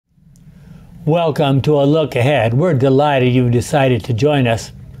Welcome to A Look Ahead. We're delighted you've decided to join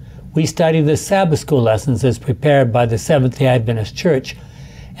us. We study the Sabbath School lessons as prepared by the Seventh-day Adventist Church,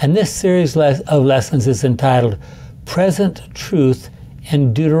 and this series of lessons is entitled Present Truth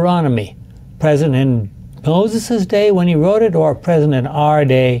in Deuteronomy. Present in Moses' day when he wrote it, or present in our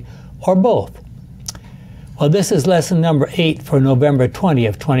day, or both. Well, this is lesson number 8 for November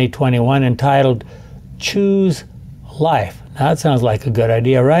 20th, 2021, entitled Choose Life. Now, that sounds like a good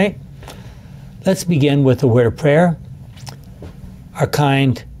idea, right? Let's begin with a word of prayer. Our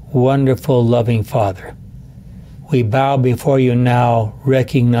kind, wonderful, loving Father, we bow before you now,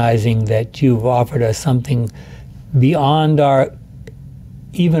 recognizing that you've offered us something beyond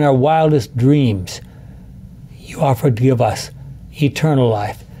even our wildest dreams. You offered to give us eternal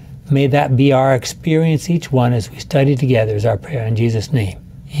life. May that be our experience, each one, as we study together, is our prayer in Jesus' name.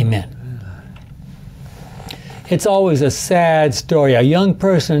 Amen. It's always a sad story. A young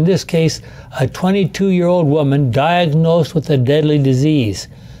person, in this case, a 22-year-old woman diagnosed with a deadly disease,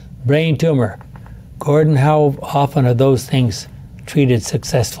 brain tumor. Gordon, how often are those things treated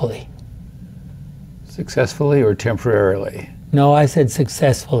successfully? Successfully or temporarily? No, I said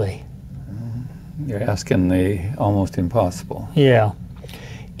successfully. You're asking the almost impossible. Yeah.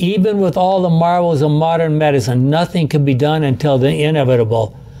 Even with all the marvels of modern medicine, nothing could be done until the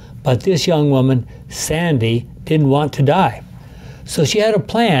inevitable. But this young woman, Sandy, didn't want to die. So she had a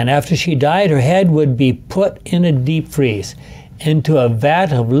plan. After she died, her head would be put in a deep freeze into a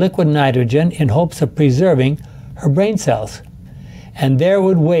vat of liquid nitrogen in hopes of preserving her brain cells. And there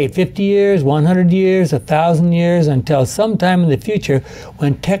would wait 50 years, 100 years, 1,000 years, until sometime in the future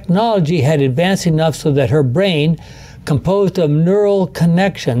when technology had advanced enough so that her brain, composed of neural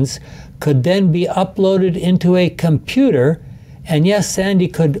connections, could then be uploaded into a computer, and yes, Sandy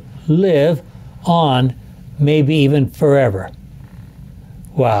could live on, maybe even forever.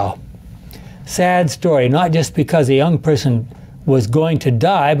 Wow. Sad story, not just because a young person was going to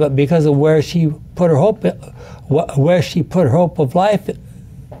die, but because of where she put her hope of life.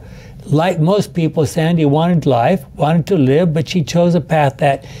 Like most people, Sandy wanted life, wanted to live, but she chose a path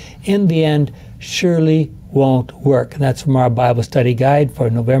that, in the end, surely won't work. And that's from our Bible study guide for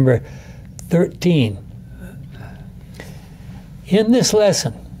November 13. In this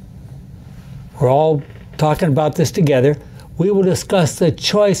lesson, we're all talking about this together. We will discuss the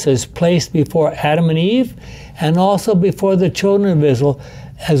choices placed before Adam and Eve and also before the children of Israel,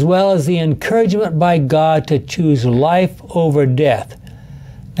 as well as the encouragement by God to choose life over death.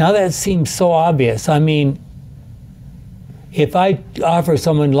 Now that seems so obvious. I mean, if I offer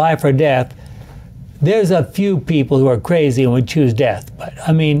someone life or death, there's a few people who are crazy and would choose death. But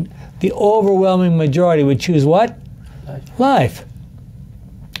I mean, the overwhelming majority would choose what? Life.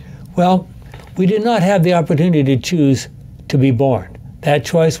 Well, we did not have the opportunity to choose to be born. That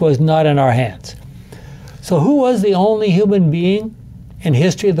choice was not in our hands. So who was the only human being in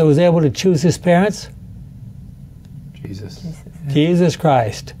history that was able to choose his parents? Jesus. Jesus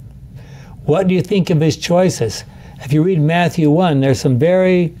Christ. What do you think of his choices? If you read Matthew 1, there's some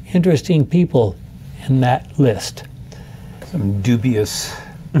very interesting people in that list. Some dubious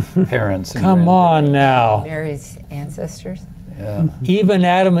parents. Come on now. Mary's ancestors. Yeah. Even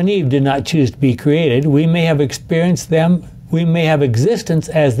Adam and Eve did not choose to be created. We may have experienced them. We may have existence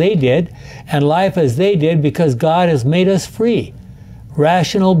as they did and life as they did because God has made us free,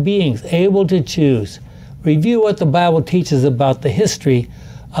 rational beings, able to choose. Review what the Bible teaches about the history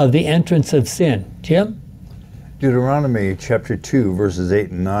of the entrance of sin. Jim? Deuteronomy chapter 2, verses 8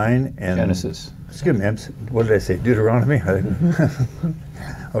 and 9. And Genesis. Excuse me, what did I say? Deuteronomy?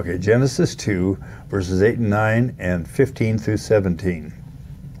 Okay, Genesis 2, verses 8 and 9, and 15 through 17.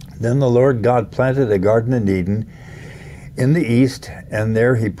 Then the Lord God planted a garden in Eden in the east, and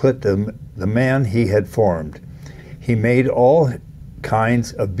there he put the man he had formed. He made all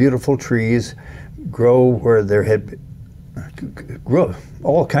kinds of beautiful trees grow where there had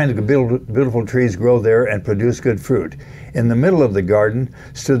all kinds of beautiful trees grow there and produce good fruit. In the middle of the garden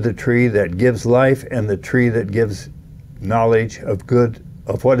stood the tree that gives life and the tree that gives knowledge of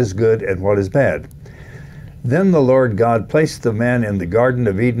what is good and what is bad. Then the Lord God placed the man in the Garden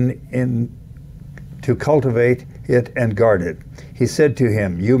of Eden to cultivate it and guard it. He said to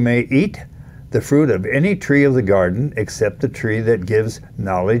him, "You may eat the fruit of any tree of the garden except the tree that gives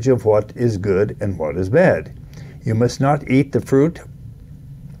knowledge of what is good and what is bad. You must not eat the fruit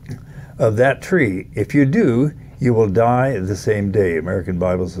of that tree. If you do, you will die the same day." American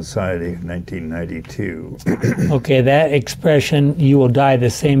Bible Society, 1992. Okay, that expression, "you will die the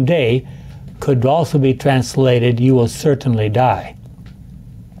same day," could also be translated, "you will certainly die."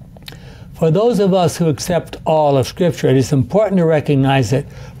 For those of us who accept all of Scripture, it is important to recognize that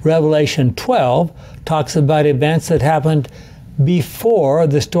Revelation 12 talks about events that happened before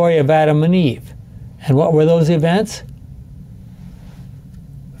the story of Adam and Eve. And what were those events?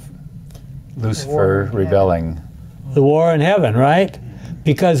 Lucifer rebelling. The war in heaven, right?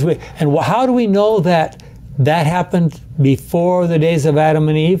 Because how do we know that that happened before the days of Adam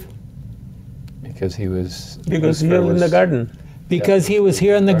and Eve? Because he was here in the garden. Because he was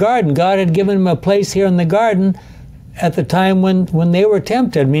here in the garden. God had given him a place here in the garden at the time when they were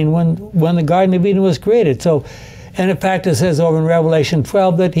tempted. I mean, when the Garden of Eden was created. So, and in fact, it says over in Revelation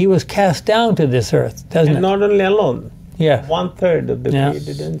 12 that he was cast down to this earth, doesn't it? And not only alone. Yeah. 1/3 of the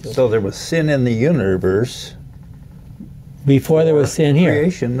created angels. So there was sin in the universe before there was sin here.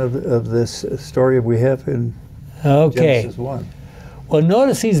 Creation of this story we have in Genesis 1. Well,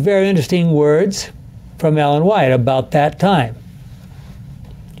 notice these very interesting words from Ellen White about that time.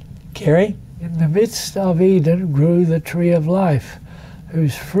 Carrie? In the midst of Eden grew the tree of life,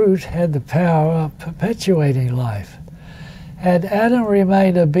 whose fruit had the power of perpetuating life. Had Adam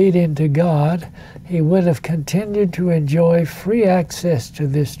remained obedient to God, he would have continued to enjoy free access to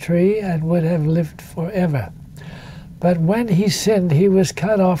this tree and would have lived forever. But when he sinned, he was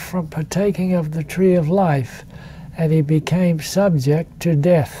cut off from partaking of the tree of life, and he became subject to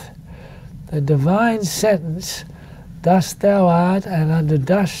death. The divine sentence, "Dust thou art, and unto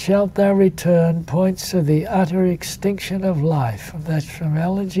dust shalt thou return," points to the utter extinction of life. That's from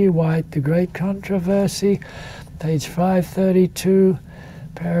Ellen G. White, The Great Controversy, page 532,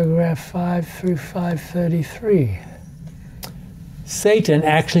 paragraph 5 through 533. Satan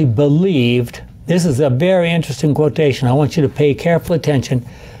actually believed, this is a very interesting quotation, I want you to pay careful attention.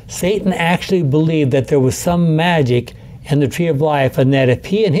 Satan actually believed that there was some magic in the tree of life, and that if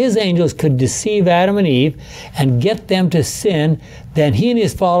he and his angels could deceive Adam and Eve and get them to sin, then he and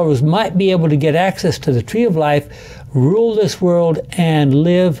his followers might be able to get access to the tree of life, rule this world, and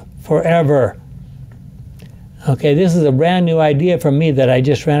live forever. Okay, this is a brand new idea for me that I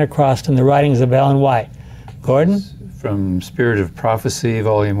just ran across in the writings of Ellen White. Gordon? From Spirit of Prophecy,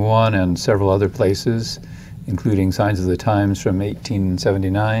 Volume 1, and several other places, including Signs of the Times from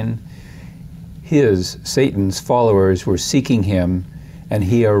 1879. Satan's followers were seeking him, and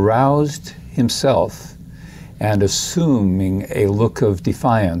he aroused himself, and assuming a look of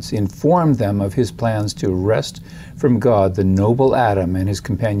defiance, informed them of his plans to wrest from God the noble Adam and his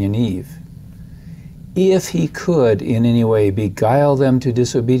companion Eve. If he could in any way beguile them to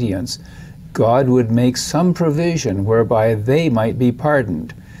disobedience, God would make some provision whereby they might be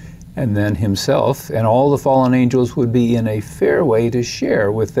pardoned, and then himself and all the fallen angels would be in a fair way to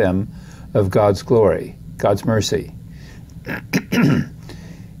share with them of God's glory, God's mercy.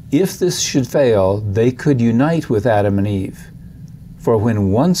 If this should fail, they could unite with Adam and Eve. For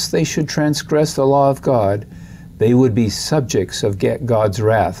when once they should transgress the law of God, they would be subjects of God's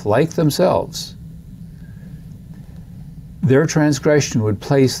wrath, like themselves. Their transgression would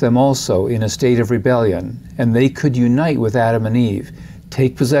place them also in a state of rebellion, and they could unite with Adam and Eve,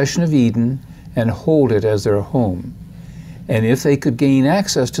 take possession of Eden, and hold it as their home. And if they could gain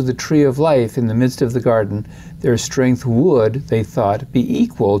access to the tree of life in the midst of the garden, their strength would, they thought, be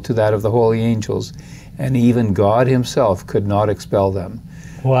equal to that of the holy angels, and even God himself could not expel them.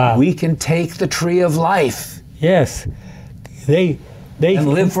 Wow. We can take the tree of life. Yes. They and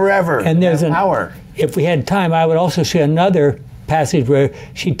live forever. And there's power. If we had time, I would also share another passage where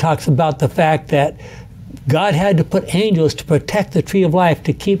she talks about the fact that God had to put angels to protect the tree of life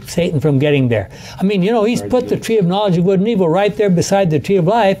to keep Satan from getting there. I mean, you know, he's put the tree of knowledge of good and evil right there beside the tree of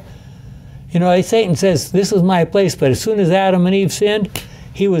life. You know, Satan says, this is my place, but as soon as Adam and Eve sinned,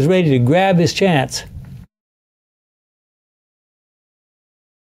 he was ready to grab his chance.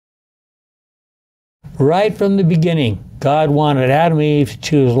 Right from the beginning, God wanted Adam and Eve to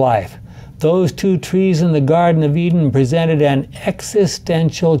choose life. Those two trees in the Garden of Eden presented an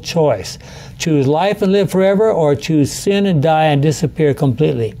existential choice. Choose life and live forever, or choose sin and die and disappear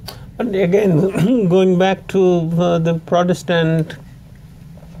completely. But again, going back to the Protestant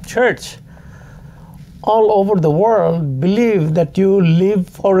church, all over the world believe that you live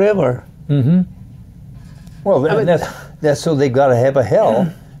forever. Mm-hmm. Well, that's so they've got to have a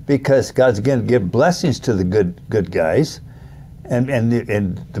hell, because God's going to give blessings to the good guys. And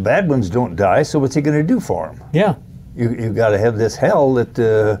the bad ones don't die, so what's he going to do for them? Yeah. You've got to have this hell that,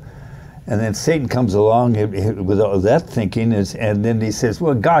 and then Satan comes along with all that thinking, and then he says,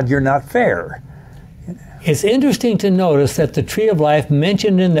 well, God, you're not fair. It's interesting to notice that the tree of life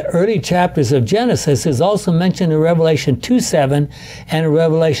mentioned in the early chapters of Genesis is also mentioned in Revelation 2:7 and in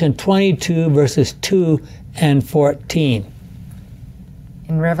Revelation 22, verses 2 and 14.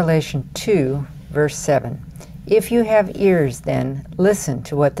 In Revelation 2, verse 7, "If you have ears, then listen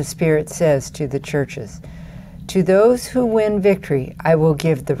to what the Spirit says to the churches. To those who win victory, I will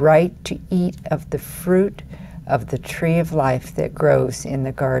give the right to eat of the fruit of the tree of life that grows in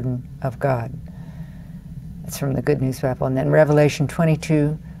the garden of God." That's from the Good News Bible. And then Revelation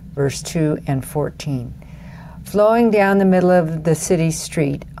 22, verse 2 and 14. "Flowing down the middle of the city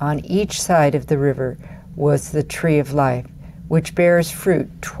street on each side of the river was the tree of life, which bears fruit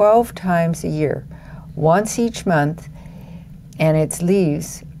 12 times a year, once each month, and its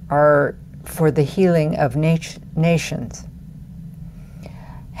leaves are for the healing of nations.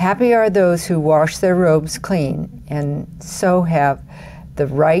 Happy are those who wash their robes clean, and so have the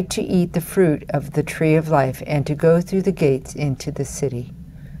right to eat the fruit of the tree of life and to go through the gates into the city."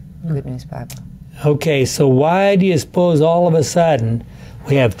 Good News Bible. Okay, so why do you suppose all of a sudden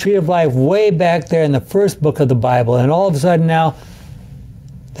we have tree of life way back there in the first book of the Bible, and all of a sudden now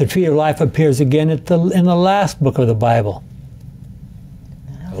the tree of life appears again in the last book of the Bible?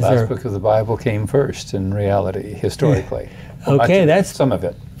 The last book of the Bible came first in reality, historically. Okay, that's some of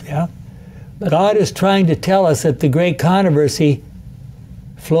it. Yeah. God is trying to tell us that the great controversy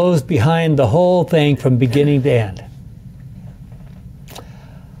flows behind the whole thing from beginning to end.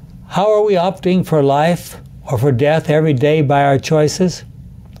 How are we opting for life or for death every day by our choices?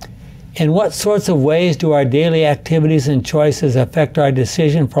 In what sorts of ways do our daily activities and choices affect our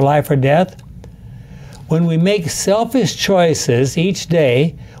decision for life or death? When we make selfish choices each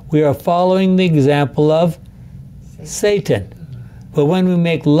day, we are following the example of Satan. But when we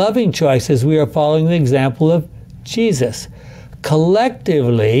make loving choices, we are following the example of Jesus.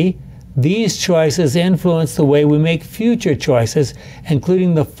 Collectively, these choices influence the way we make future choices,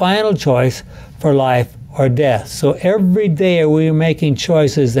 including the final choice for life or death. So every day we are making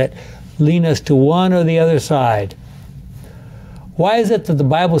choices that lean us to one or the other side. Why is it that the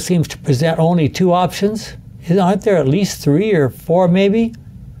Bible seems to present only two options? Aren't there at least 3 or 4 maybe?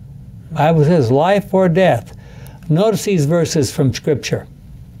 The Bible says life or death. Notice these verses from Scripture.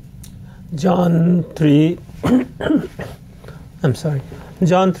 John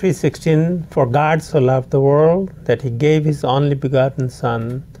 3:16, "For God so loved the world that he gave his only begotten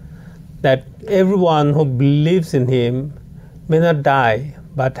Son, that everyone who believes in him may not die,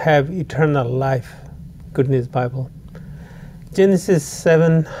 but have eternal life." Good News Bible. Genesis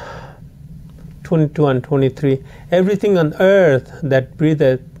 7:22 and 23, "Everything on earth that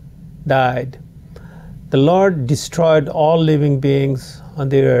breatheth died. The Lord destroyed all living beings on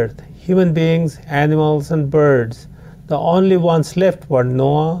the earth, human beings, animals, and birds. The only ones left were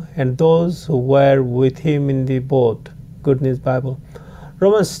Noah and those who were with him in the boat." Good News Bible.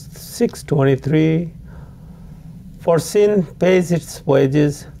 Romans 6:23, "For sin pays its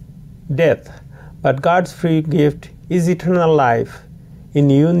wages, death, but God's free gift is eternal life in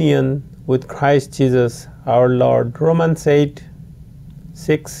union with Christ Jesus our Lord." Romans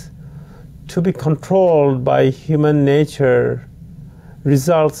 8:6, "To be controlled by human nature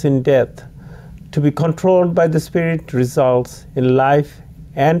results in death. To be controlled by the Spirit results in life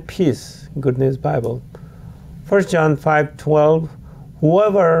and peace." Good News Bible. 1 John 5:12,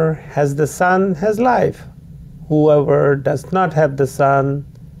 "Whoever has the Son has life. Whoever does not have the Son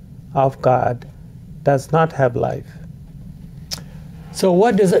of God does not have life." So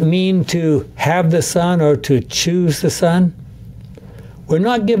what does it mean to have the Son or to choose the Son? We're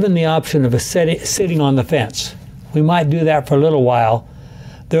not given the option of sitting on the fence. We might do that for a little while.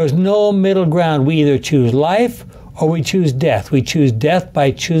 There's no middle ground. We either choose life or we choose death. We choose death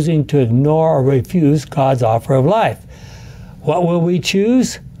by choosing to ignore or refuse God's offer of life. What will we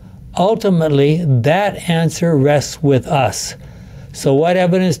choose? Ultimately, that answer rests with us. So what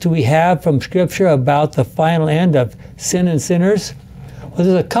evidence do we have from Scripture about the final end of sin and sinners? Well,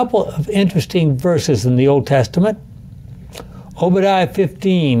 there's a couple of interesting verses in the Old Testament. Obadiah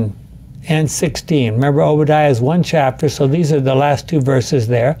 15 and 16. Remember, Obadiah is one chapter, so these are the last 2 verses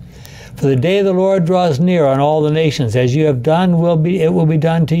there. "For the day of the Lord draws near on all the nations. As you have done, it will be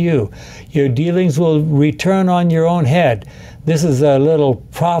done to you. Your dealings will return on your own head." This is a little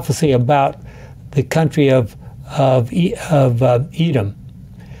prophecy about the country of Edom.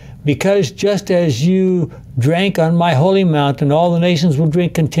 "Because just as you drank on my holy mountain, all the nations will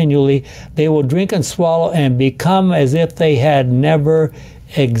drink continually. They will drink and swallow and become as if they had never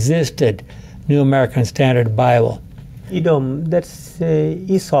existed." New American Standard Bible. Edom, that's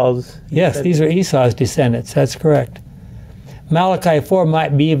Esau's. Yes, these are Esau's descendants. That's correct. Malachi 4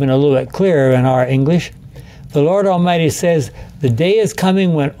 might be even a little bit clearer in our English. "The Lord Almighty says, the day is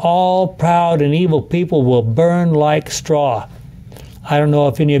coming when all proud and evil people will burn like straw." I don't know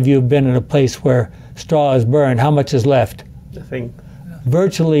if any of you have been in a place where straw is burned. How much is left? Nothing.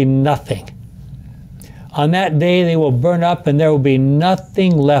 virtually nothing. On that day they will burn up, and there will be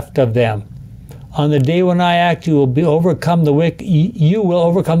nothing left of them. On the day when I act, you will overcome the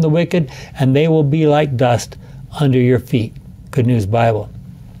wicked, and they will be like dust under your feet. Good News Bible.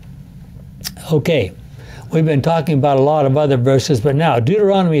 Okay, we've been talking about a lot of other verses, but now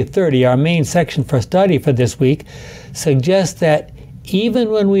Deuteronomy 30, our main section for study for this week, suggests that even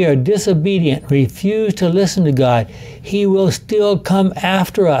when we are disobedient, refuse to listen to God, He will still come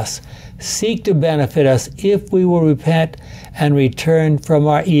after us, seek to benefit us if we will repent and return from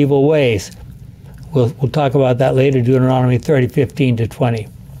our evil ways. We'll talk about that later, Deuteronomy 30, 15 to 20.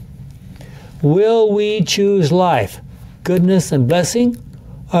 Will we choose life, goodness and blessing,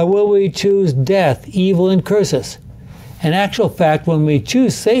 or will we choose death, evil and curses? In actual fact, when we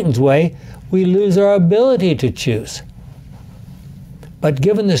choose Satan's way, we lose our ability to choose. But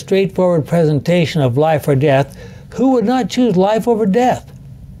given the straightforward presentation of life or death, who would not choose life over death?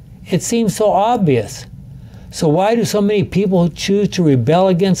 It seems so obvious. So why do so many people choose to rebel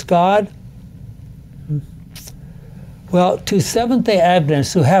against God? Well, to Seventh-day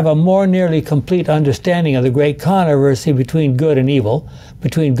Adventists who have a more nearly complete understanding of the great controversy between good and evil,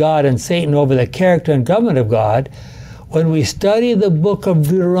 between God and Satan over the character and government of God, when we study the book of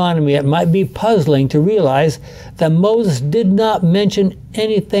Deuteronomy, it might be puzzling to realize that Moses did not mention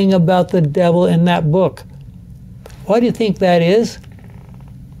anything about the devil in that book. Why do you think that is?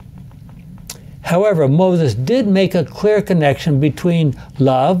 However, Moses did make a clear connection between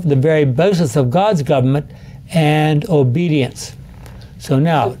love, the very basis of God's government, and obedience. So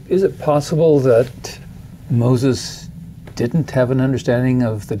now, is it possible that Moses didn't have an understanding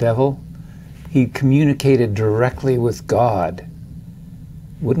of the devil? He communicated directly with God.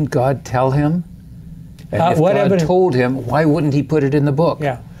 Wouldn't God tell him? And if God told him, why wouldn't he put it in the book?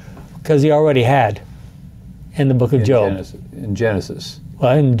 Yeah, because he already had in the book of Job. In Genesis.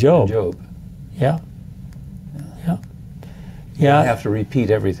 Well, in Job. In Job. Yeah. Yeah. You don't have to repeat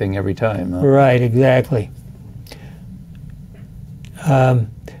everything every time. Huh? Right, exactly.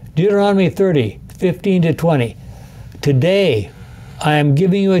 Deuteronomy 30, 15 to 20. Today, I am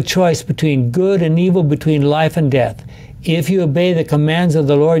giving you a choice between good and evil, between life and death. If you obey the commands of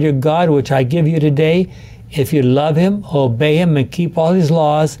the Lord your God, which I give you today, if you love Him, obey Him, and keep all His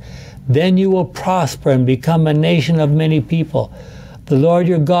laws, then you will prosper and become a nation of many people. The Lord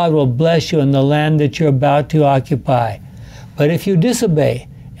your God will bless you in the land that you're about to occupy. But if you disobey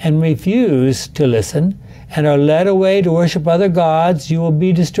and refuse to listen and are led away to worship other gods, you will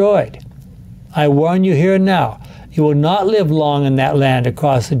be destroyed. I warn you here and now, you will not live long in that land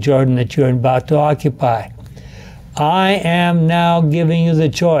across the Jordan that you're about to occupy. I am now giving you the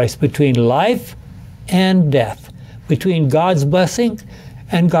choice between life and death, between God's blessing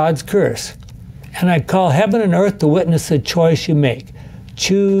and God's curse. And I call heaven and earth to witness the choice you make.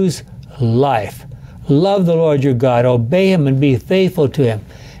 Choose life. Love the Lord your God, obey Him, and be faithful to Him.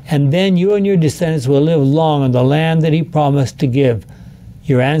 And then you and your descendants will live long in the land that He promised to give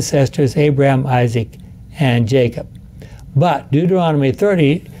your ancestors Abraham, Isaac, and Jacob. But Deuteronomy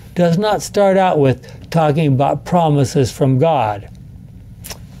 30 does not start out with talking about promises from God.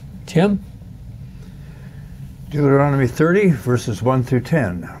 Jim? Deuteronomy 30, verses 1 through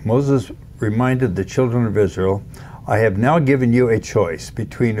 10. Moses reminded the children of Israel, I have now given you a choice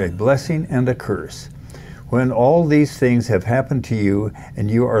between a blessing and a curse. When all these things have happened to you, and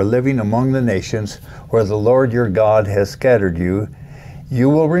you are living among the nations where the Lord your God has scattered you, you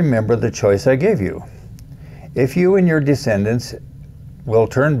will remember the choice I gave you. If you and your descendants will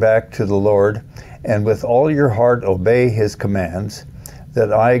turn back to the Lord, and with all your heart obey His commands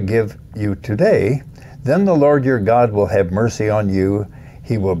that I give you today, then the Lord your God will have mercy on you.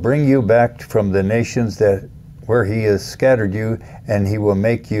 He will bring you back from the nations where He has scattered you, and He will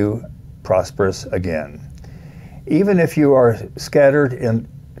make you prosperous again. Even if you are scattered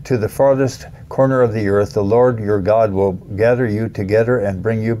to the farthest corner of the earth, the Lord your God will gather you together and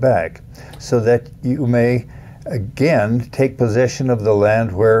bring you back, so that you may again take possession of the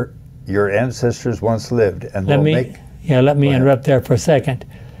land where your ancestors once lived. And let me interrupt there for a second.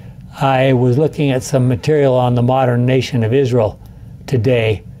 I was looking at some material on the modern nation of Israel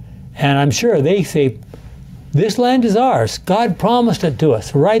today, and I'm sure they say, this land is ours. God promised it to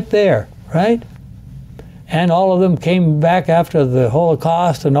us right there, right? And all of them came back after the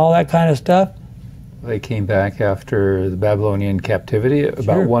Holocaust and all that kind of stuff. They came back after the Babylonian captivity,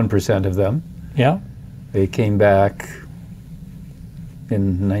 about 1% of them. Yeah. They came back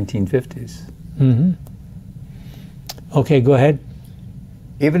in the 1950s. Mm-hmm. Okay, go ahead.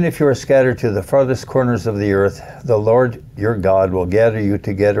 Even if you are scattered to the farthest corners of the earth, the Lord your God will gather you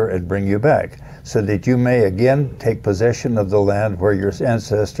together and bring you back, so that you may again take possession of the land where your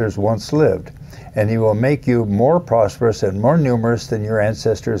ancestors once lived. And he will make you more prosperous and more numerous than your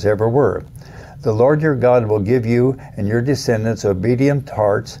ancestors ever were. The Lord your God will give you and your descendants obedient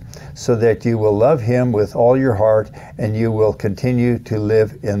hearts, so that you will love him with all your heart, and you will continue to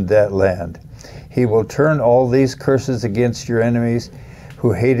live in that land. He will turn all these curses against your enemies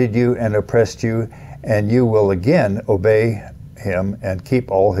who hated you and oppressed you, and you will again obey him and keep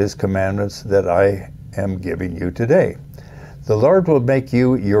all his commandments that I am giving you today. The Lord will make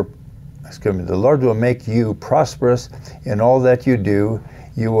you prosperous in all that you do.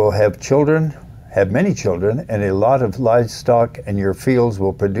 You will have many children, and a lot of livestock, and your fields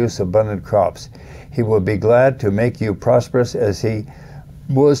will produce abundant crops. He will be glad to make you prosperous as he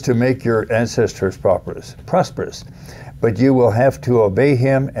was to make your ancestors prosperous. But you will have to obey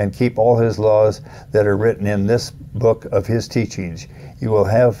him and keep all his laws that are written in this book of his teachings. You will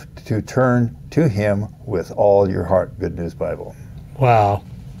have to turn to him with all your heart. Good News Bible. Wow.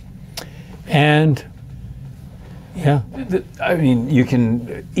 And yeah, I mean, you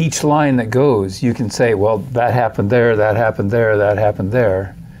can, each line that goes, you can say, well, that happened there, that happened there, that happened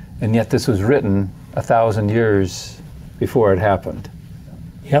there, and yet this was written 1,000 years before it happened.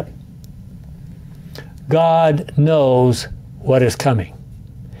 Yep. God knows what is coming.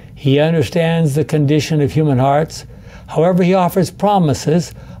 He understands the condition of human hearts. However, he offers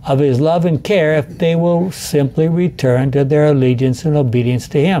promises of his love and care if they will simply return to their allegiance and obedience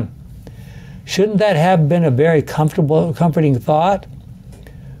to him. Shouldn't that have been a very comforting thought?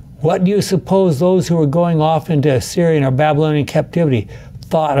 What do you suppose those who were going off into Assyrian or Babylonian captivity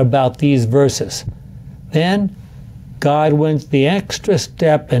thought about these verses? Then God went the extra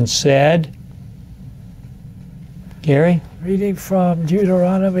step and said, Gary? Reading from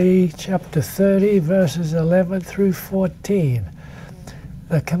Deuteronomy chapter 30, verses 11 through 14.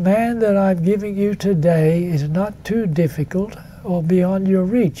 The command that I'm giving you today is not too difficult or beyond your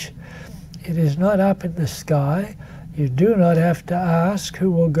reach. It is not up in the sky. You do not have to ask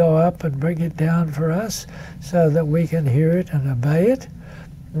who will go up and bring it down for us so that we can hear it and obey it,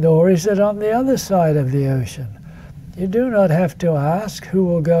 nor is it on the other side of the ocean. You do not have to ask who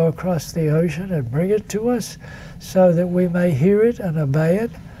will go across the ocean and bring it to us so that we may hear it and obey it.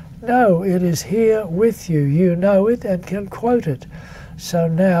 No, it is here with you. You know it and can quote it. So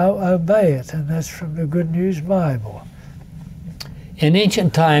now obey it. And that's from the Good News Bible. In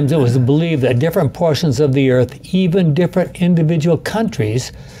ancient times, it was believed that different portions of the earth, even different individual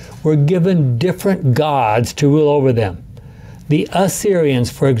countries, were given different gods to rule over them. The Assyrians,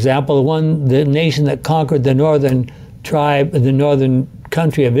 for example, the nation that conquered the northern tribe, the northern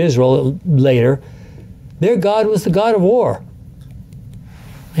country of Israel later, their god was the god of war.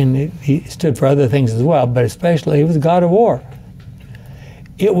 And he stood for other things as well, but especially he was the god of war.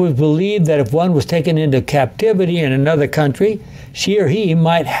 It was believed that if one was taken into captivity in another country, she or he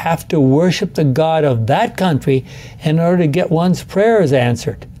might have to worship the god of that country in order to get one's prayers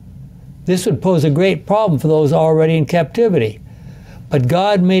answered. This would pose a great problem for those already in captivity. But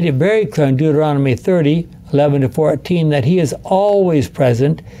God made it very clear in Deuteronomy 30, 11 to 14, that he is always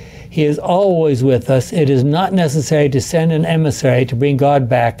present. He is always with us. It is not necessary to send an emissary to bring God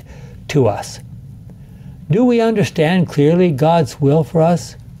back to us. Do we understand clearly God's will for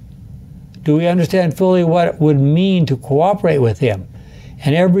us? Do we understand fully what it would mean to cooperate with him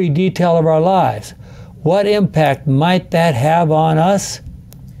in every detail of our lives? What impact might that have on us?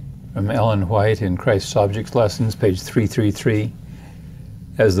 From Ellen White in Christ's Objects Lessons, page 333.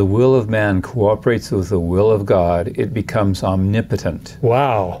 As the will of man cooperates with the will of God, it becomes omnipotent.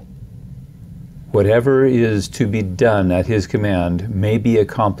 Wow. Whatever is to be done at his command may be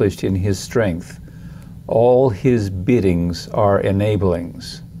accomplished in his strength. All his biddings are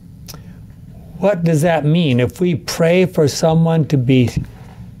enablings. What does that mean? If we pray for someone to be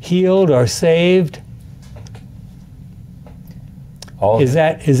healed or saved, is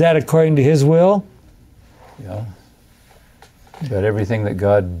that according to his will? Yeah. But everything that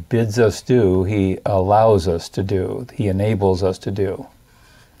God bids us do, he allows us to do. He enables us to do.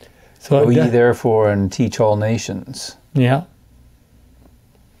 So ye therefore and teach all nations. Yeah.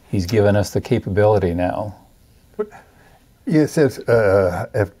 He's given us the capability now. It says,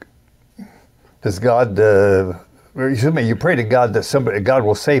 does God, you pray to God that God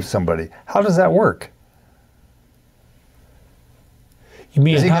will save somebody. How does that work? You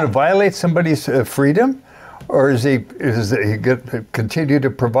mean is he going to violate somebody's freedom? Or is he going to continue to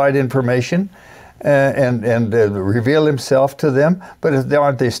provide information and reveal himself to them? But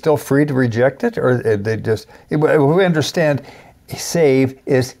aren't they still free to reject it? Or they just, we understand save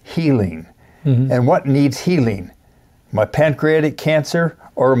is healing. Mm-hmm. And what needs healing? My pancreatic cancer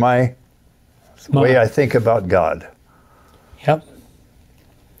or my the way I think about God. Yep.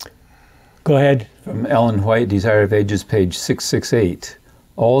 Go ahead. From Ellen White, Desire of Ages, page 668.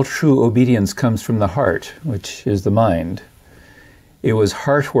 All true obedience comes from the heart, which is the mind. It was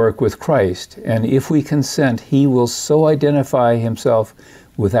heart work with Christ, and if we consent, he will so identify himself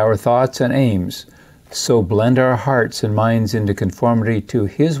with our thoughts and aims, so blend our hearts and minds into conformity to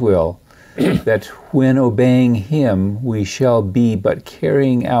his will, that when obeying him, we shall be but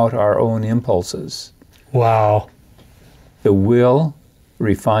carrying out our own impulses. Wow. The will,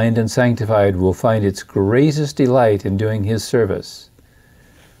 refined and sanctified, will find its greatest delight in doing his service.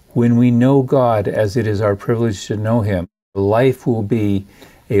 When we know God as it is our privilege to know him, life will be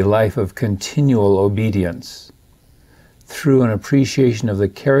a life of continual obedience. Through an appreciation of the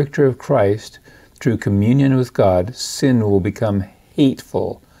character of Christ, through communion with God, sin will become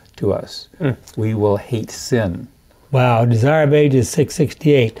hateful to us. We will hate sin. Wow, Desire of Ages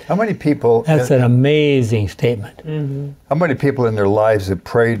 668. How many people... That's an amazing statement. How many people in their lives have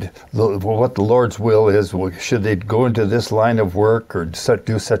prayed what the Lord's will is? Should they go into this line of work or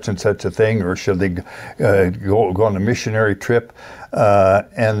do such and such a thing, or should they go on a missionary trip?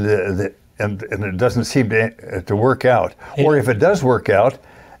 And it doesn't seem to work out. Yeah. Or if it does work out,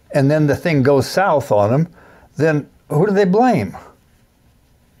 and then the thing goes south on them, then who do they blame?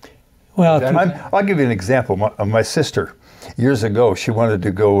 Well, I'll give you an example. My sister, years ago, she wanted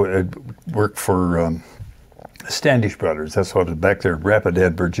to go work for Standish Brothers. That's what it was back there in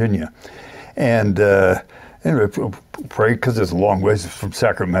Rapidan, Virginia. And prayed, because it's a long ways from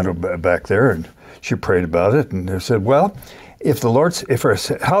Sacramento back there, and she prayed about it, and they said, well, if her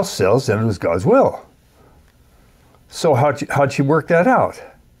house sells, then it was God's will. So how'd she work that out?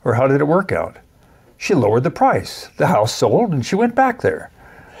 Or how did it work out? She lowered the price. The house sold, and she went back there.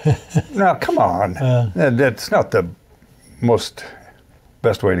 Now, come on. That's not the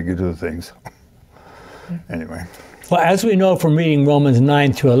best way to do things. Anyway. Well, as we know from reading Romans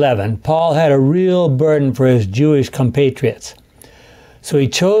 9 through 11, Paul had a real burden for his Jewish compatriots. So he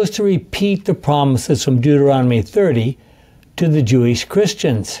chose to repeat the promises from Deuteronomy 30 to the Jewish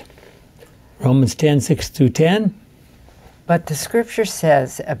Christians. Romans 10, 6 through 10. But the scripture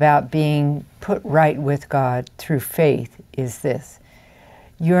says about being put right with God through faith is this: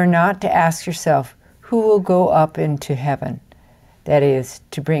 you are not to ask yourself, who will go up into heaven? That is,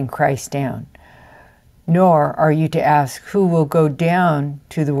 to bring Christ down. Nor are you to ask, who will go down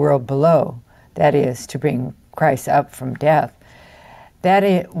to the world below? That is, to bring Christ up from death.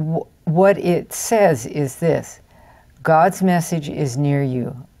 What it says is this: God's message is near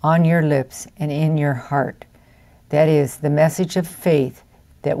you, on your lips and in your heart. That is, the message of faith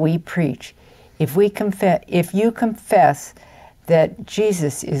that we preach. If you confess that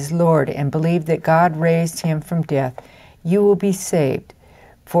Jesus is Lord and believe that God raised him from death, you will be saved.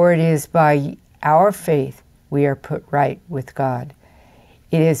 For it is by our faith we are put right with God.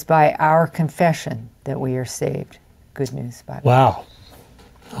 It is by our confession that we are saved. Good News Bible. Wow.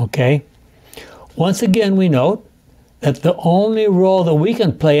 Okay. Once again, we note that the only role that we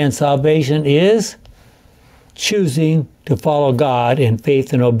can play in salvation is choosing to follow God in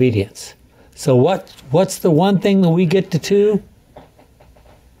faith and obedience. So what's the one thing that we get to do?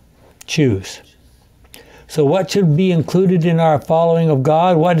 Choose. So what should be included in our following of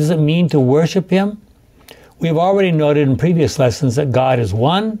God? What does it mean to worship him? We've already noted in previous lessons that God is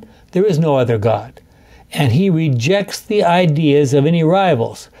one, there is no other God, and he rejects the ideas of any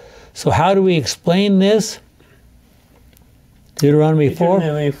rivals. So how do we explain this? Deuteronomy 4?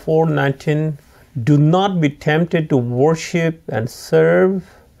 Deuteronomy 4:19, do not be tempted to worship and serve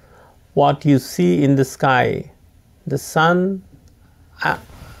what you see in the sky. The sun, I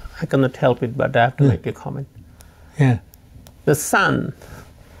cannot help it, but I have to make a comment. Yeah. The sun,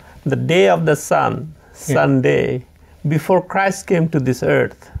 the day of the sun, Sunday, before Christ came to this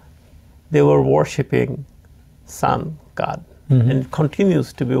earth, they were worshiping sun, God, and it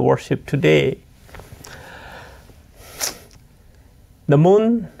continues to be worshipped today. The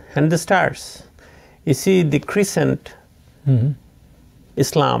moon and the stars. You see the crescent,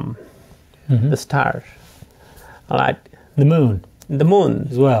 Islam, the stars. All right. The moon. The moon.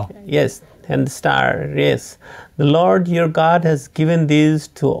 As well. Yes, and the star, yes. The Lord your God has given these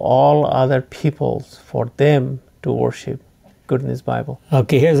to all other peoples for them to worship. Good News Bible.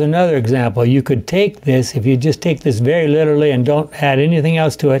 Okay, here's another example. You could take this, if you just take this very literally and don't add anything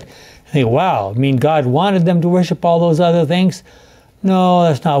else to it, and think, wow, I mean, God wanted them to worship all those other things? No,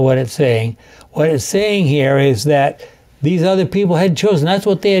 that's not what it's saying. What it's saying here is that these other people had chosen. That's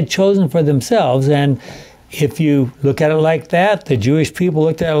what they had chosen for themselves. And if you look at it like that, the Jewish people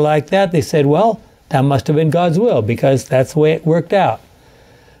looked at it like that, they said, well, that must have been God's will because that's the way it worked out.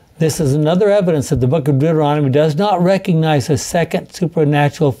 This is another evidence that the book of Deuteronomy does not recognize a second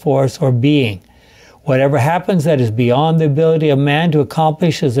supernatural force or being. Whatever happens that is beyond the ability of man to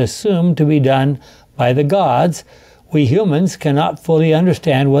accomplish is assumed to be done by the gods. We humans cannot fully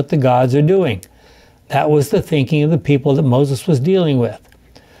understand what the gods are doing. That was the thinking of the people that Moses was dealing with.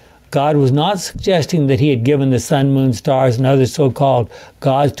 God was not suggesting that he had given the sun, moon, stars, and other so-called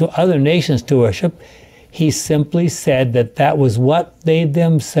gods to other nations to worship. He simply said that that was what they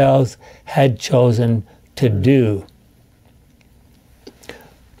themselves had chosen to do.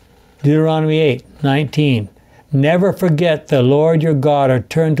 Deuteronomy 8:19. Never forget the Lord your God or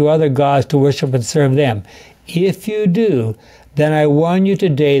turn to other gods to worship and serve them. If you do, then I warn you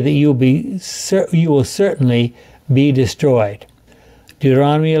today that you will certainly be destroyed.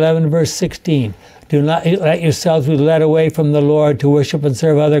 Deuteronomy 11, verse 16. Do not let yourselves be led away from the Lord to worship and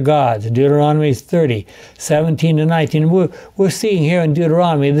serve other gods. Deuteronomy 30, 17 to 19. We're seeing here in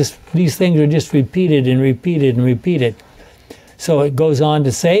Deuteronomy, these things are just repeated and repeated and repeated. So it goes on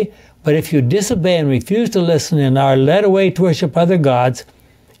to say, but if you disobey and refuse to listen and are led away to worship other gods,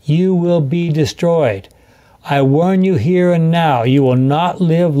 you will be destroyed. I warn you here and now, you will not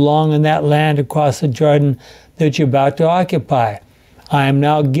live long in that land across the Jordan that you're about to occupy. I am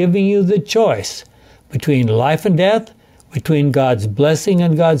now giving you the choice between life and death, between God's blessing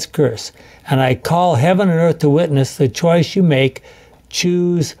and God's curse. And I call heaven and earth to witness the choice you make.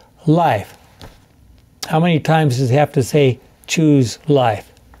 Choose life. How many times does it have to say, choose life?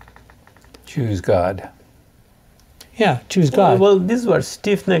 Choose God. Yeah, choose God. Well, these were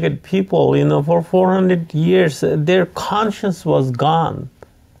stiff-necked people, for 400 years. Their conscience was gone.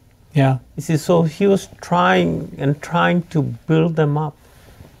 Yeah. You see, so he was trying to build them up.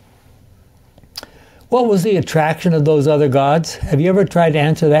 What was the attraction of those other gods? Have you ever tried to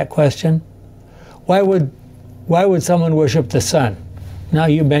answer that question? Why would someone worship the sun? Now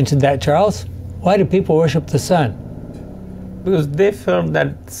you mentioned that, Charles. Why do people worship the sun? Because they felt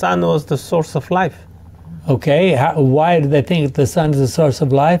that sun was the source of life. Okay, why do they think the sun is the source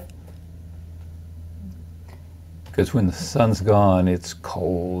of life? Because when the sun's gone, it's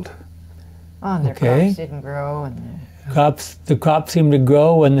cold. Oh, and their crops didn't grow. The crops seem to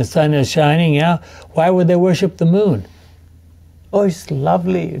grow when the sun is shining, yeah. Why would they worship the moon? Oh, it's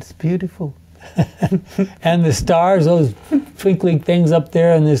lovely, it's beautiful. And the stars, those twinkling things up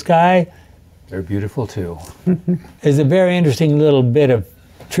there in the sky? They're beautiful too. There's a very interesting little bit of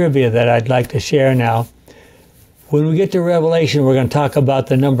trivia that I'd like to share now. When we get to Revelation, we're going to talk about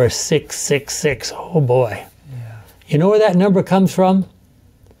the number 666. Oh boy. Yeah. You know where that number comes from?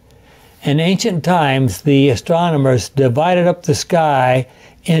 In ancient times, the astronomers divided up the sky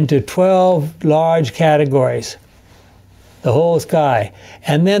into 12 large categories, the whole sky.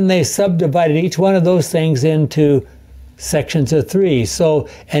 And then they subdivided each one of those things into sections of 3. So,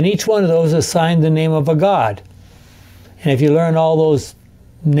 and each one of those assigned the name of a god. And if you learn all those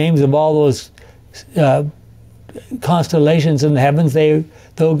names of all those constellations in the heavens, they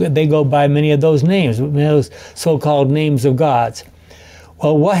go by many of those names, those so-called names of gods.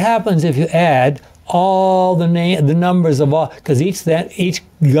 Well, what happens if you add all the numbers of all, because each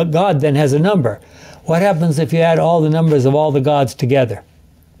god then has a number. What happens if you add all the numbers of all the gods together?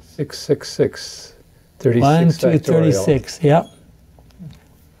 666. 36 1, 2, factorial. 36, yep.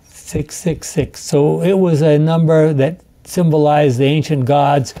 666. So it was a number that symbolized the ancient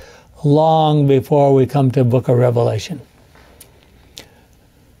gods long before we come to the book of Revelation.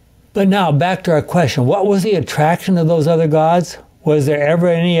 But now, back to our question. What was the attraction of those other gods? Was there ever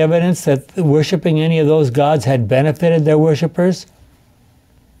any evidence that worshiping any of those gods had benefited their worshipers?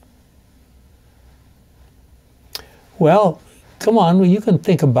 Well, come on, you can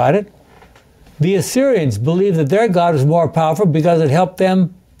think about it. The Assyrians believed that their God was more powerful because it helped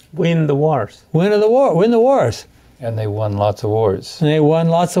them win the wars. Win the wars. And they won lots of wars. And they won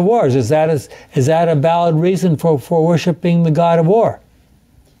lots of wars. Is that a valid reason for worshiping the God of war?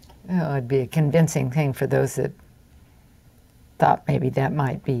 Well, it'd be a convincing thing for those that thought maybe that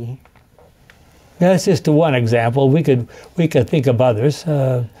might be. That's just one example. We could think of others.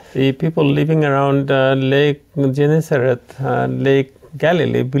 The people living around Lake Gennesaret, Lake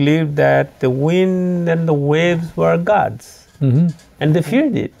Galilee, believed that the wind and the waves were gods, and they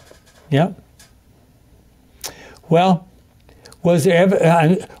feared it. Yeah. Well, was there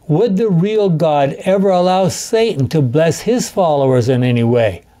ever? Would the real God ever allow Satan to bless his followers in any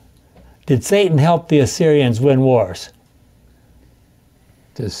way? Did Satan help the Assyrians win wars?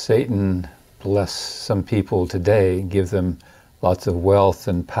 Does Satan bless some people today, give them lots of wealth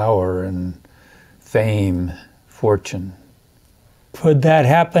and power and fame, fortune? Could that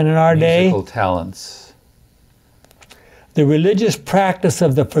happen in our day? Musical talents. The religious practices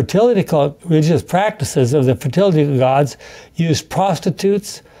of the fertility gods used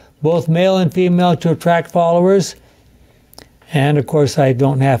prostitutes, both male and female, to attract followers. And of course, I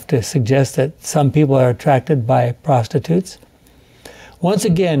don't have to suggest that some people are attracted by prostitutes. Once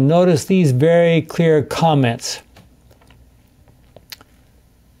again, notice these very clear comments.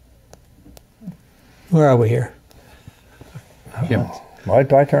 Where are we here? My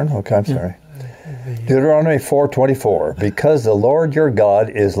turn? Okay, I'm sorry. Deuteronomy 4:24. Because the Lord your God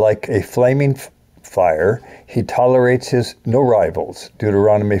is like a flaming fire, he tolerates no rivals.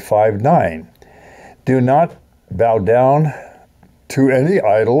 Deuteronomy 5:9. Do not bow down to any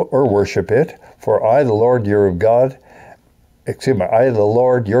idol or worship it, for I, the Lord your God, I, the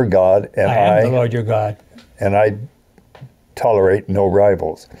Lord your God, and I am the Lord your God, and I tolerate no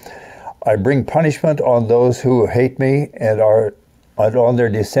rivals. I bring punishment on those who hate me and on their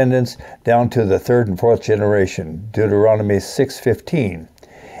descendants down to the third and fourth generation. Deuteronomy 6:15.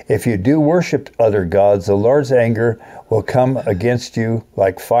 If you do worship other gods, the Lord's anger will come against you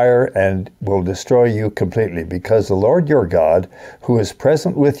like fire and will destroy you completely, because the Lord your God, who is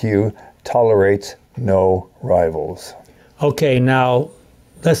present with you, tolerates no rivals. Okay, now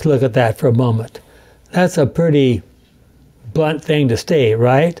let's look at that for a moment. That's a pretty blunt thing to say,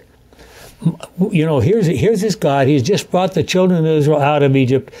 right? You know, here's this God. He's just brought the children of Israel out of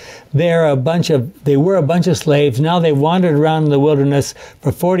Egypt. They were a bunch of slaves. Now they wandered around in the wilderness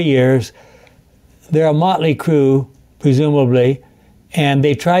for 40 years. They're a motley crew, presumably, and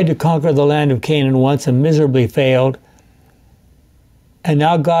they tried to conquer the land of Canaan once and miserably failed. And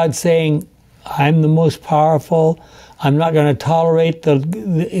now God's saying, I'm the most powerful. I'm not going to tolerate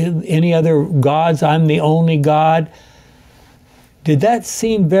any other gods. I'm the only God. Did that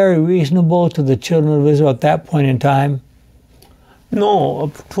seem very reasonable to the children of Israel at that point in time?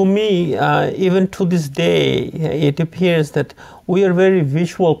 No, to me, even to this day, it appears that we are very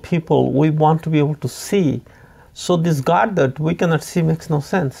visual people. We want to be able to see. So this God that we cannot see makes no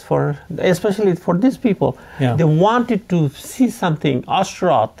sense, especially for these people. Yeah. They wanted to see something,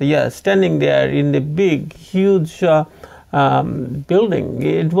 Ashtaroth, standing there in the big, huge building.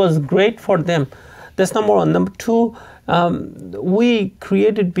 It was great for them. That's number one. Number two, we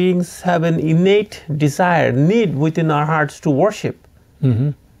created beings have an innate desire, need within our hearts to worship.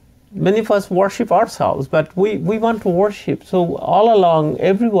 Mm-hmm. Many of us worship ourselves, but we want to worship. So all along,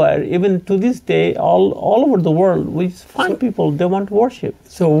 everywhere, even to this day, all over the world, we find people, they want to worship.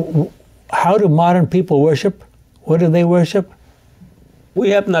 So how do modern people worship? What do they worship? We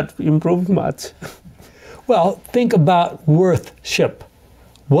have not improved much. Well, think about worthship.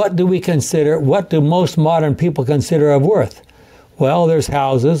 What do most modern people consider of worth? Well, there's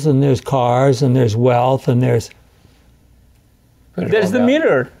houses, and there's cars, and there's wealth, and there's the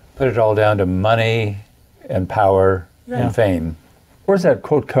mirror. Put it all down to money and power and fame. Where's that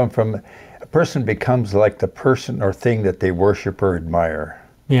quote come from? A person becomes like the person or thing that they worship or admire.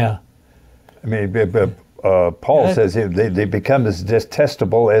 Yeah. I mean, Paul says they become as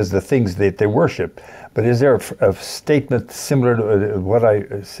detestable as the things that they worship. But is there a statement similar to what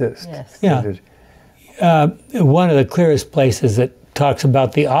I said? Yes. Yeah. One of the clearest places that talks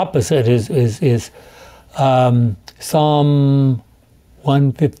about the opposite is Psalm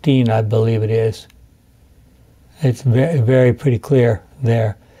 115, I believe it is. It's very, very pretty clear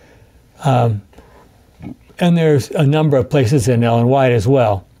there. And there's a number of places in Ellen White as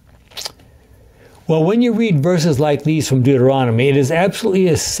well. Well, when you read verses like these from Deuteronomy, it is absolutely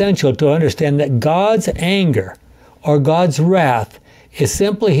essential to understand that God's anger or God's wrath is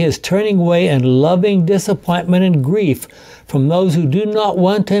simply his turning away in loving disappointment and grief from those who do not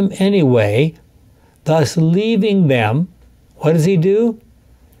want him anyway, thus leaving them. What does he do?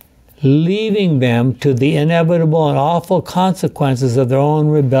 Leaving them to the inevitable and awful consequences of their own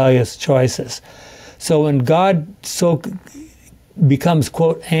rebellious choices. So when God becomes,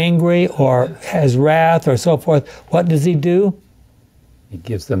 quote, angry or has wrath or so forth, what does he do? He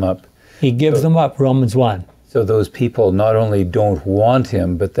gives them up. He gives them up, Romans 1. So those people not only don't want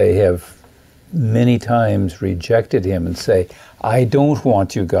him, but they have many times rejected him and say, I don't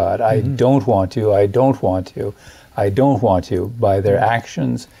want you, God. I don't want you. I don't want you. I don't want you, by their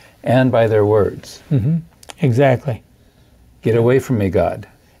actions and by their words. Mm-hmm. Exactly. Get away from me, God.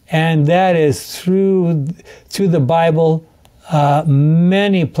 And that is through the Bible.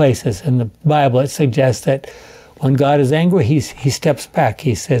 Many places in the Bible it suggests that when God is angry, he steps back.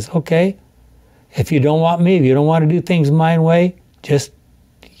 He says, okay, if you don't want me, if you don't want to do things my way, just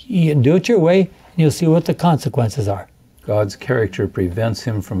do it your way, and you'll see what the consequences are. God's character prevents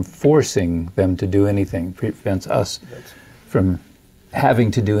him from forcing them to do anything, prevents us from having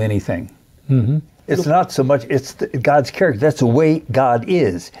to do anything. It's not so much, it's God's character. That's the way God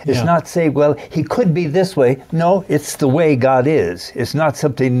is. It's not say, well, he could be this way. No, it's the way God is. It's not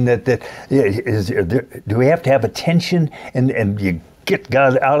something that do we have to have a tension and you get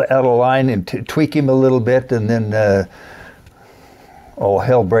God out of line and tweak him a little bit and then all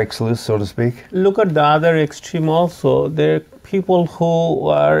hell breaks loose, so to speak? Look at the other extreme also. There are people who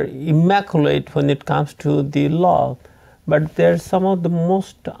are immaculate when it comes to the law, but they're some of the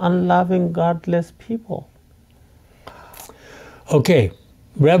most unloving, godless people. Okay,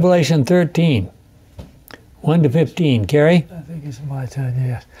 Revelation 13, 1 to 15. Carrie? I think it's my turn,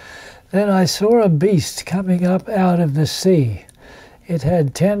 yes. Then I saw a beast coming up out of the sea. It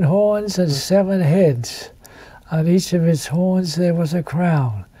had 10 horns and 7 heads. On each of its horns there was a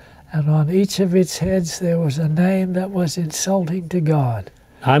crown, and on each of its heads there was a name that was insulting to God.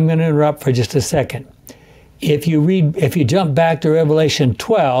 I'm going to interrupt for just a second. If you jump back to Revelation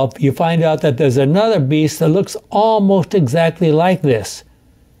 12, you find out that there's another beast that looks almost exactly like this.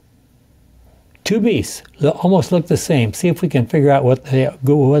 2 beasts almost look the same. See if we can figure out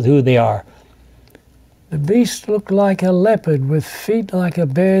who they are. The beast looked like a leopard with feet like a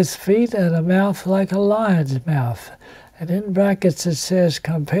bear's feet and a mouth like a lion's mouth. And in brackets it says,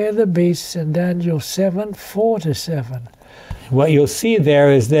 compare the beasts in Daniel 7, 4 to 7. What you'll see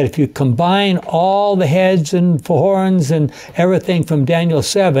there is that if you combine all the heads and horns and everything from Daniel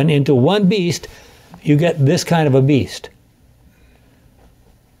 7 into one beast, you get this kind of a beast.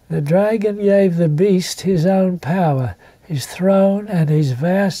 The dragon gave the beast his own power, his throne, and his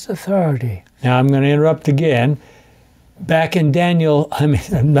vast authority. Now I'm going to interrupt again. Back in Revelation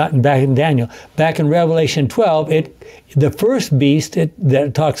 12, the first beast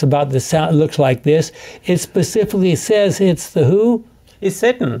that talks about the sound looks like this. It specifically says it's the who? It's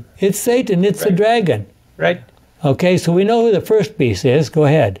Satan. It's Satan. It's the dragon. Right. Okay, so we know who the first beast is. Go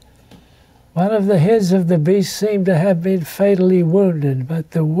ahead. One of the heads of the beast seemed to have been fatally wounded,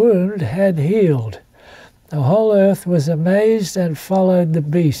 but the wound had healed. The whole earth was amazed and followed the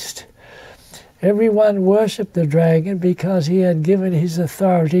beast. Everyone worshipped the dragon because he had given his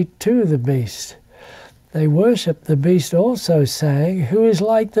authority to the beast. They worshipped the beast also, saying, "Who is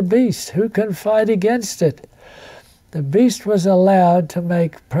like the beast? Who can fight against it?" The beast was allowed to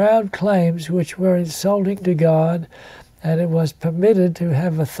make proud claims which were insulting to God, and it was permitted to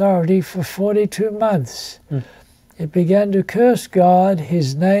have authority for 42 months. It began to curse God,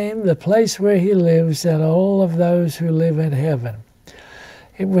 his name, the place where he lives, and all of those who live in heaven.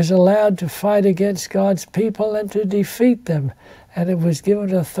 It was allowed to fight against God's people and to defeat them, and it was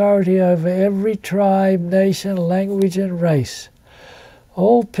given authority over every tribe, nation, language, and race.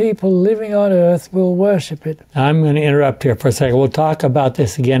 All people living on earth will worship it. I'm going to interrupt here for a second. We'll talk about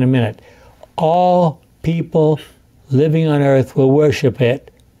this again in a minute. All people living on earth will worship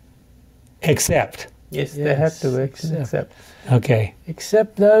it, except. Yes, they have to accept. Okay.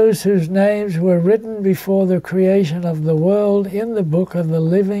 Except those whose names were written before the creation of the world in the book of the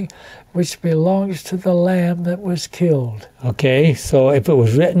living, which belongs to the Lamb that was killed. Okay, so if it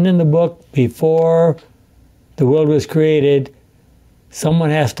was written in the book before the world was created, someone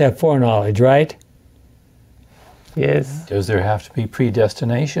has to have foreknowledge, right? Yes. Does there have to be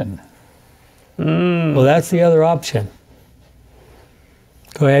predestination? Well, that's the other option.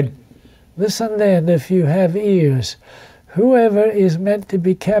 Go ahead. Listen then, if you have ears. Whoever is meant to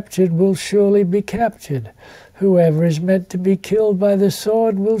be captured will surely be captured. Whoever is meant to be killed by the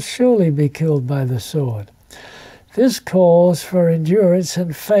sword will surely be killed by the sword. This calls for endurance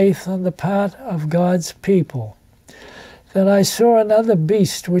and faith on the part of God's people. Then I saw another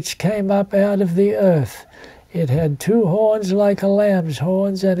beast which came up out of the earth. It had 2 horns like a lamb's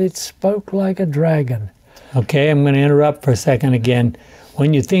horns, and it spoke like a dragon. Okay, I'm going to interrupt for a second again.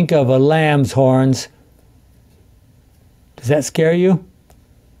 When you think of a lamb's horns, does that scare you?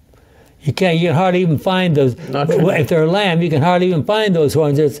 You can hardly even find those. If they're a lamb, you can hardly even find those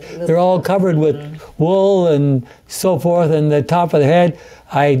horns. They're all covered with wool and so forth, and the top of the head.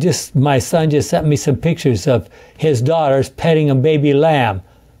 My son just sent me some pictures of his daughters petting a baby lamb.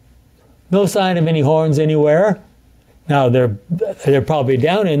 No sign of any horns anywhere. Now they're probably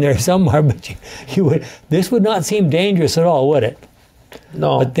down in there somewhere, but this would not seem dangerous at all, would it?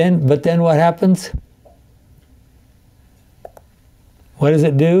 No. But then what happens? What does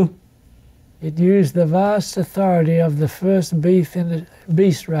it do? It used the vast authority of the first beast in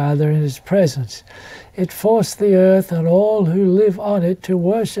its presence. It forced the earth and all who live on it to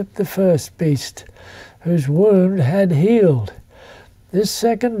worship the first beast, whose wound had healed. This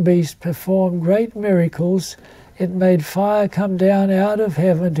second beast performed great miracles. It made fire come down out of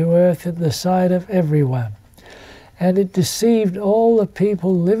heaven to earth in the sight of everyone. and it deceived all the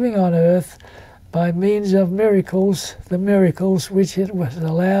people living on earth by means of miracles, the miracles which it was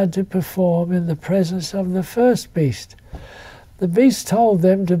allowed to perform in the presence of the first beast. The beast told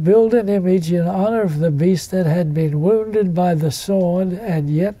them to build an image in honor of the beast that had been wounded by the sword and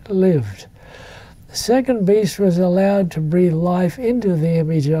yet lived. The second beast was allowed to breathe life into the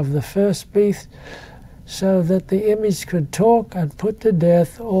image of the first beast, so that the image could talk and put to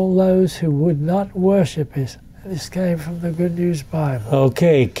death all those who would not worship it. This came from the Good News Bible.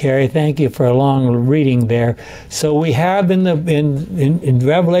 Okay, Carrie, thank you for a long reading there. So we have in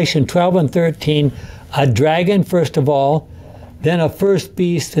Revelation 12 and 13 a dragon first of all, then a first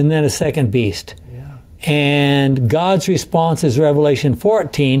beast, and then a second beast. Yeah. And God's response is Revelation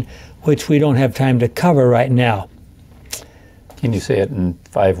 14, which we don't have time to cover right now. Can you say it in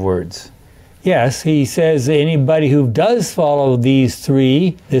 5 words? Yes, he says anybody who does follow these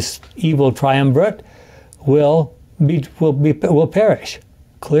three, this evil triumvirate, will perish,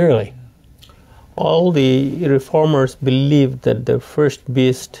 clearly. All the reformers believed that the first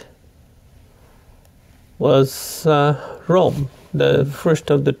beast was Rome, the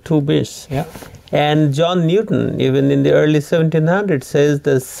first of the 2 beasts. Yeah. And John Newton, even in the early 1700s, says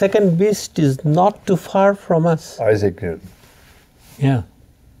the second beast is not too far from us. Isaac Newton. Yeah.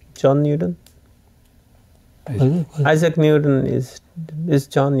 John Newton? Isaac Newton is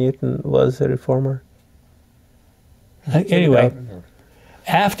John Newton, was a reformer. Anyway,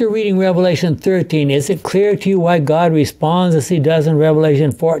 after reading Revelation 13, is it clear to you why God responds as he does in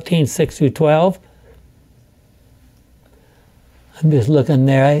Revelation 14, 6 through 12? I'm just looking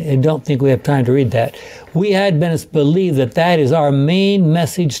there. I don't think we have time to read that. We Adventists believe that that is our main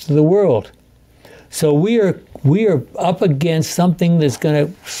message to the world. So we are up against something that's going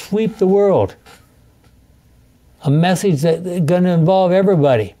to sweep the world. A message that's going to involve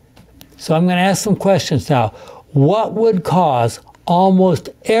everybody. So I'm going to ask some questions now. What would cause almost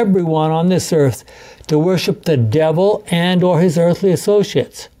everyone on this earth to worship the devil and or his earthly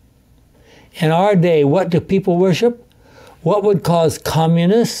associates? In our day, what do people worship? What would cause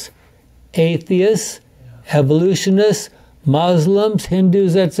communists, atheists, evolutionists, Muslims,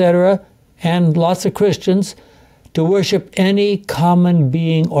 Hindus, etc., and lots of Christians to worship any common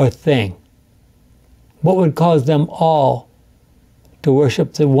being or thing? What would cause them all to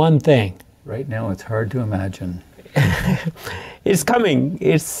worship the one thing? Right now, it's hard to imagine. It's coming.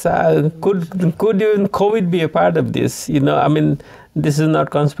 It's could even COVID be a part of this? I mean, this is not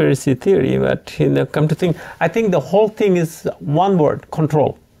conspiracy theory, but come to think, I think the whole thing is one word: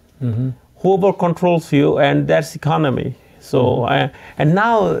 control. Mm-hmm. Whoever controls you, and that's economy. So, and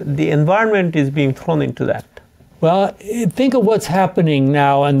now the environment is being thrown into that. Well, think of what's happening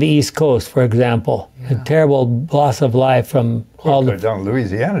now on the East Coast, for example. Yeah. A terrible loss of life from all the... Down in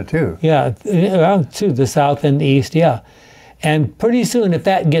Louisiana, too. Yeah, to the south and the east, yeah. And pretty soon, if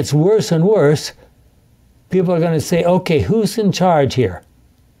that gets worse and worse, people are going to say, okay, who's in charge here?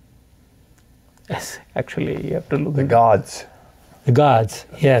 Yes, actually, you have to look The at gods. The gods,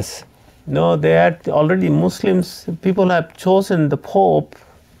 yes. No, they had already Muslims, people have chosen the Pope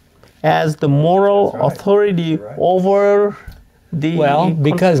as the moral authority over the... Well,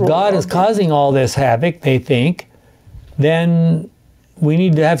 because God is causing all this havoc, they think, then we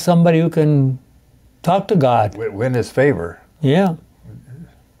need to have somebody who can talk to God. Win his favor. Yeah.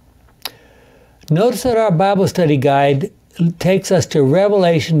 Notice that our Bible study guide takes us to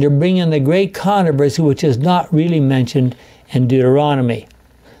Revelation to bring in the great controversy which is not really mentioned in Deuteronomy.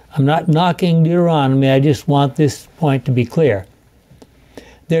 I'm not knocking Deuteronomy, I just want this point to be clear.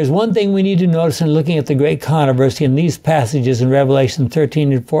 There's one thing we need to notice in looking at the great controversy in these passages in Revelation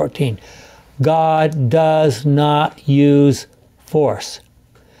 13 and 14. God does not use force.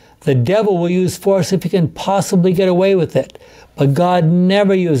 The devil will use force if he can possibly get away with it. But God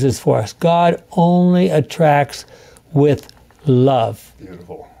never uses force. God only attracts with love.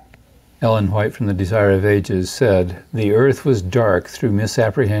 Beautiful. Ellen White from the Desire of Ages said, "The earth was dark through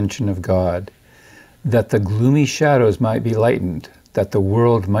misapprehension of God, that the gloomy shadows might be lightened, that the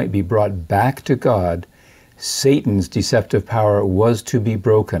world might be brought back to God. Satan's deceptive power was to be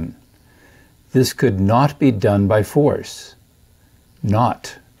broken. This could not be done by force.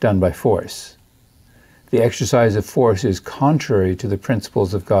 Not done by force. The exercise of force is contrary to the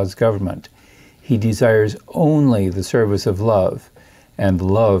principles of God's government. He desires only the service of love, and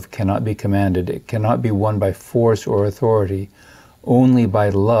love cannot be commanded. It cannot be won by force or authority. Only by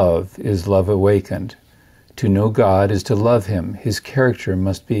love is love awakened. To know God is to love Him. His character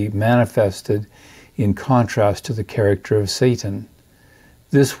must be manifested in contrast to the character of Satan.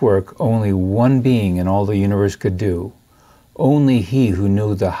 This work only one being in all the universe could do. Only He who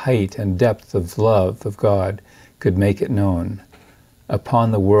knew the height and depth of love of God could make it known.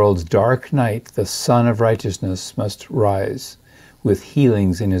 Upon the world's dark night, the Son of Righteousness must rise, with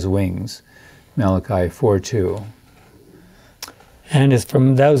healings in his wings. Malachi 4:2. And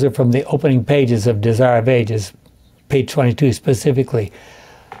those are from the opening pages of Desire of Ages, page 22 specifically.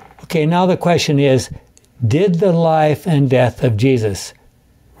 Okay, now the question is, did the life and death of Jesus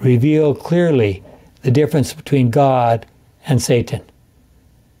reveal clearly the difference between God and Satan?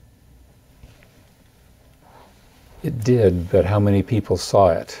 It did, but how many people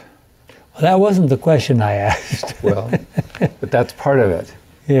saw it? Well, that wasn't the question I asked. Well, but that's part of it.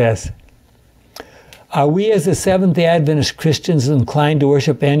 Yes. Are we as the Seventh-day Adventist Christians inclined to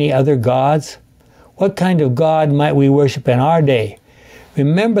worship any other gods? What kind of God might we worship in our day?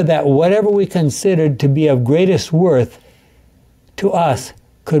 Remember that whatever we considered to be of greatest worth to us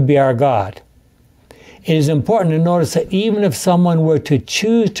could be our God. It is important to notice that even if someone were to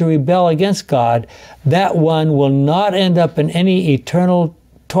choose to rebel against God, that one will not end up in any eternal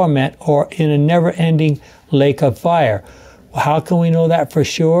torment or in a never-ending lake of fire. How can we know that for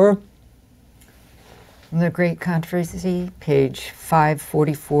sure? The Great Controversy, page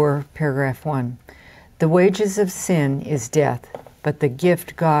 544, paragraph 1. The wages of sin is death, but the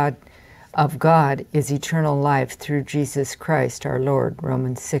gift of God is eternal life through Jesus Christ our Lord,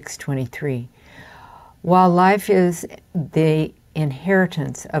 Romans 6:23. While life is the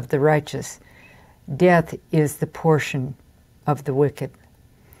inheritance of the righteous, death is the portion of the wicked.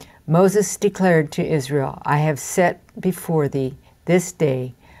 Moses declared to Israel, I have set before thee this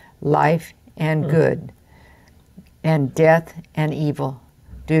day life and good, and death and evil.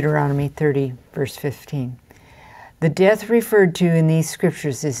 Deuteronomy 30, verse 15. The death referred to in these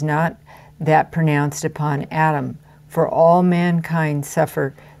scriptures is not that pronounced upon Adam, for all mankind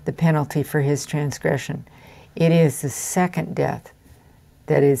suffer the penalty for his transgression. It is the second death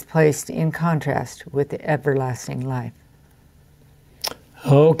that is placed in contrast with the everlasting life.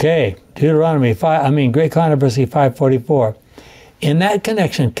 Okay, Great Controversy 544. In that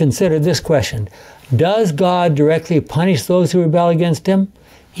connection, consider this question. Does God directly punish those who rebel against him,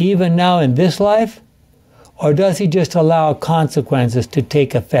 even now in this life? Or does he just allow consequences to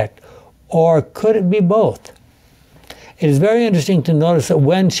take effect? Or could it be both? It is very interesting to notice that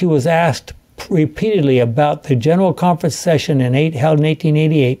when she was asked repeatedly about the General Conference session held in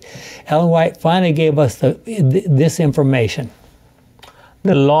 1888, Ellen White finally gave us this information.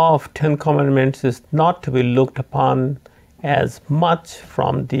 The law of 10 Commandments is not to be looked upon as much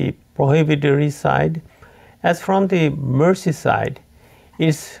from the prohibitory side as from the mercy side.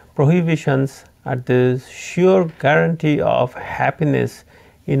 Its prohibitions are the sure guarantee of happiness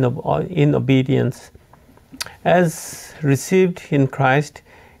in obedience. As received in Christ,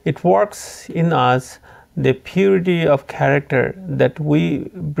 it works in us the purity of character that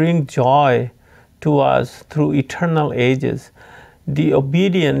we bring joy to us through eternal ages. The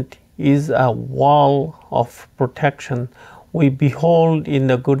obedient is a wall of protection we behold in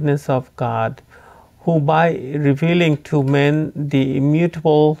the goodness of God, who by revealing to men the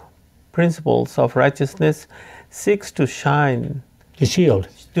immutable principles of righteousness seeks to shield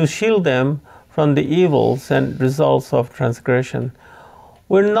them from the evils and results of transgression.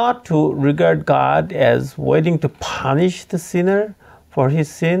 We're not to regard God as waiting to punish the sinner for his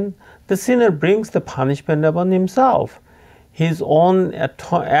sin. The sinner brings the punishment upon himself. His own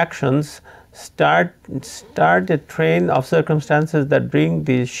actions start a train of circumstances that bring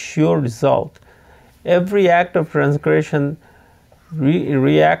the sure result. Every act of transgression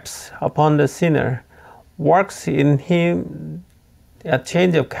reacts upon the sinner, works in him a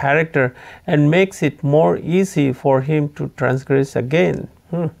change of character, and makes it more easy for him to transgress again.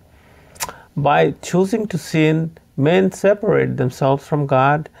 By choosing to sin, men separate themselves from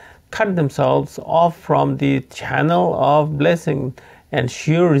God, cut themselves off from the channel of blessing, and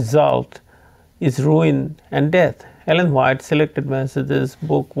sure result is ruin and death. Ellen White, Selected Messages,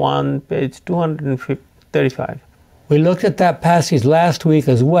 Book 1, page 235. We looked at that passage last week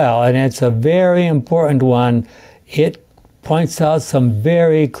as well, and it's a very important one. It points out some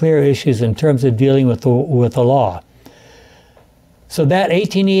very clear issues in terms of dealing with the law. So that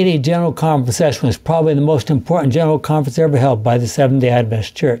 1888 General Conference session was probably the most important General Conference ever held by the Seventh-day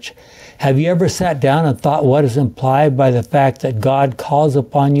Adventist Church. Have you ever sat down and thought what is implied by the fact that God calls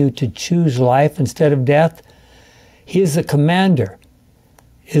upon you to choose life instead of death? He is the commander.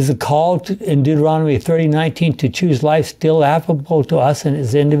 Is the call in Deuteronomy 30:19 to choose life still applicable to us and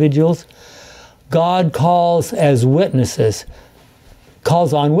as individuals? God calls as witnesses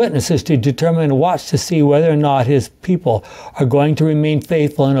calls on witnesses to determine and watch to see whether or not his people are going to remain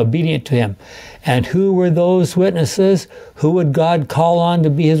faithful and obedient to him. And who were those witnesses? Who would God call on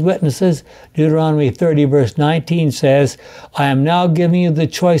to be his witnesses? Deuteronomy 30 verse 19 says, I am now giving you the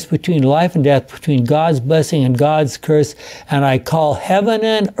choice between life and death, between God's blessing and God's curse, and I call heaven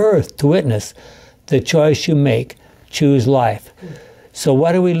and earth to witness the choice you make. Choose life. So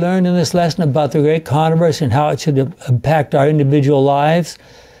what do we learn in this lesson about the great controversy and how it should impact our individual lives?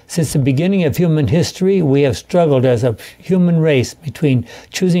 Since the beginning of human history, we have struggled as a human race between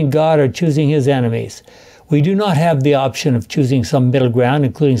choosing God or choosing his enemies. We do not have the option of choosing some middle ground,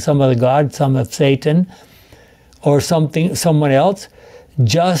 including some of the God, some of Satan, or someone else.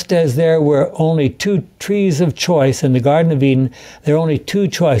 Just as there were only two trees of choice in the Garden of Eden, there are only two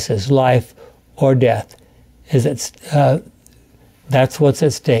choices, life or death. That's what's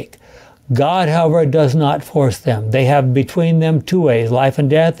at stake. God, however, does not force them. They have between them two ways, life and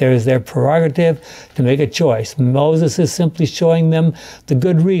death. There is their prerogative to make a choice. Moses is simply showing them the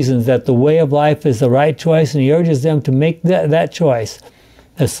good reasons that the way of life is the right choice, and he urges them to make that choice.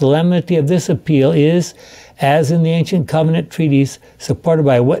 The solemnity of this appeal is, as in the ancient covenant treaties, supported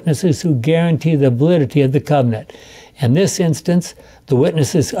by witnesses who guarantee the validity of the covenant. In this instance, the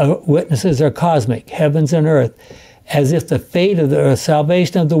witnesses are cosmic, heavens and earth, as if the fate of the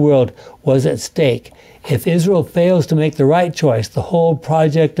salvation of the world was at stake. If Israel fails to make the right choice, the whole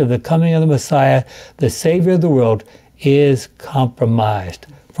project of the coming of the Messiah, the Savior of the world, is compromised.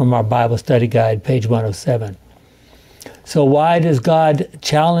 From our Bible Study Guide, page 107. So why does God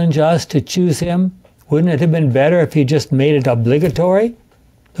challenge us to choose him? Wouldn't it have been better if he just made it obligatory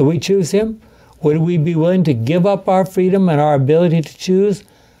that we choose him? Would we be willing to give up our freedom and our ability to choose?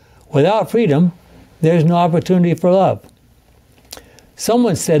 Without freedom, there's no opportunity for love.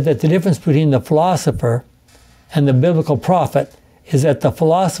 Someone said that the difference between the philosopher and the biblical prophet is that the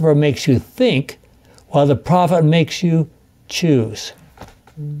philosopher makes you think, while the prophet makes you choose.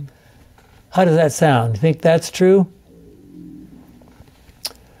 How does that sound? You think that's true?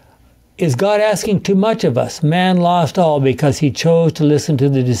 Is God asking too much of us? Man lost all because he chose to listen to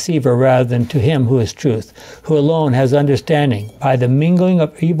the deceiver rather than to him who is truth, who alone has understanding. By the mingling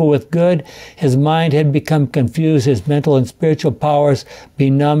of evil with good, his mind had become confused, his mental and spiritual powers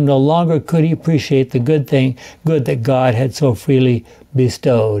benumbed. No longer could he appreciate the good that God had so freely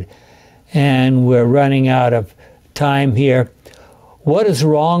bestowed. And we're running out of time here. What is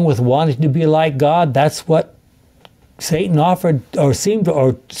wrong with wanting to be like God? That's what Satan offered, or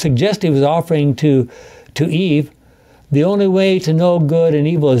suggested he was offering to Eve. The only way to know good and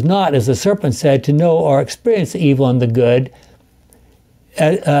evil is not, as the serpent said, to know or experience the evil and the good,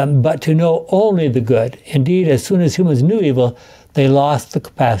 but to know only the good. Indeed, as soon as humans knew evil, they lost the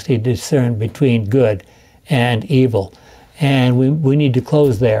capacity to discern between good and evil. And we need to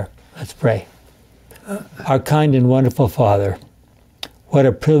close there. Let's pray. Our kind and wonderful Father, what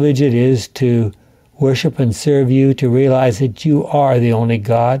a privilege it is to worship and serve you, to realize that you are the only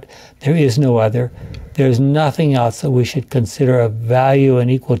God. There is no other. There's nothing else that we should consider of value and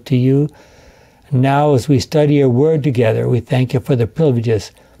equal to you. Now, as we study your word together, we thank you for the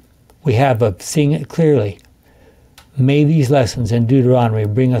privileges we have of seeing it clearly. May these lessons in Deuteronomy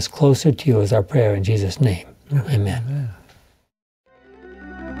bring us closer to you, is our prayer in Jesus' name. Amen.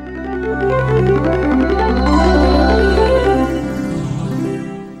 Amen.